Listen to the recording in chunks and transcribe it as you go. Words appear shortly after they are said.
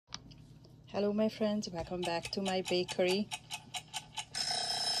Hello my friends, welcome back to my bakery.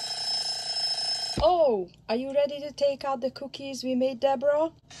 Oh, are you ready to take out the cookies we made,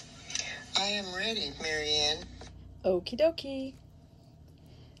 Deborah? I am ready, Marianne. Okie dokie.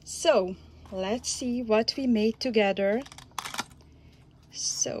 So, let's see what we made together.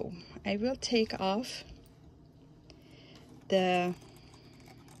 So, I will take off the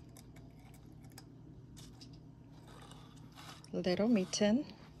little mitten.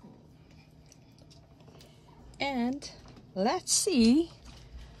 And let's see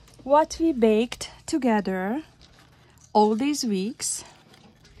what we baked together all these weeks.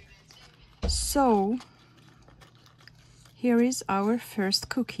 So, here is our first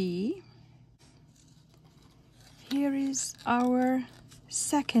cookie. Here is our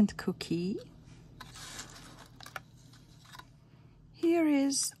second cookie. Here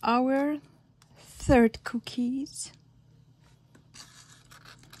is our third cookies.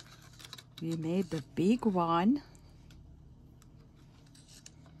 We made the big one.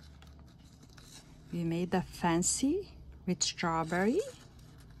 We made the fancy with strawberry.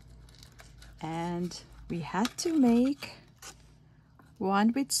 And we had to make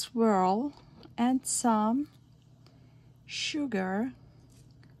one with swirl and some sugar,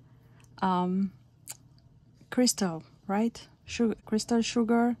 crystal, right? Crystal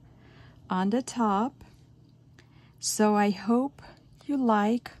sugar on the top. So I hope you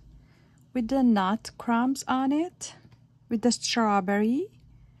like with the nut crumbs on it, with the strawberry.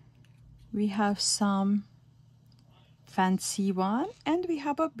 We have some fancy one and we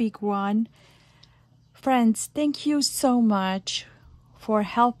have a big one. Friends, thank you so much for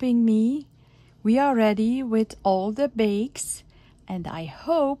helping me. We are ready with all the bakes and I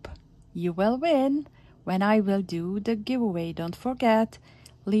hope you will win when I will do the giveaway. Don't forget,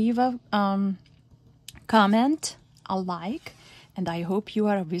 leave a comment, a like, and I hope you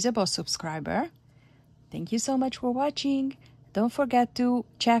are a visible subscriber. Thank you so much for watching. Don't forget to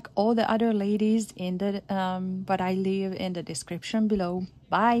check all the other ladies in the what I leave in the description below.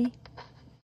 Bye.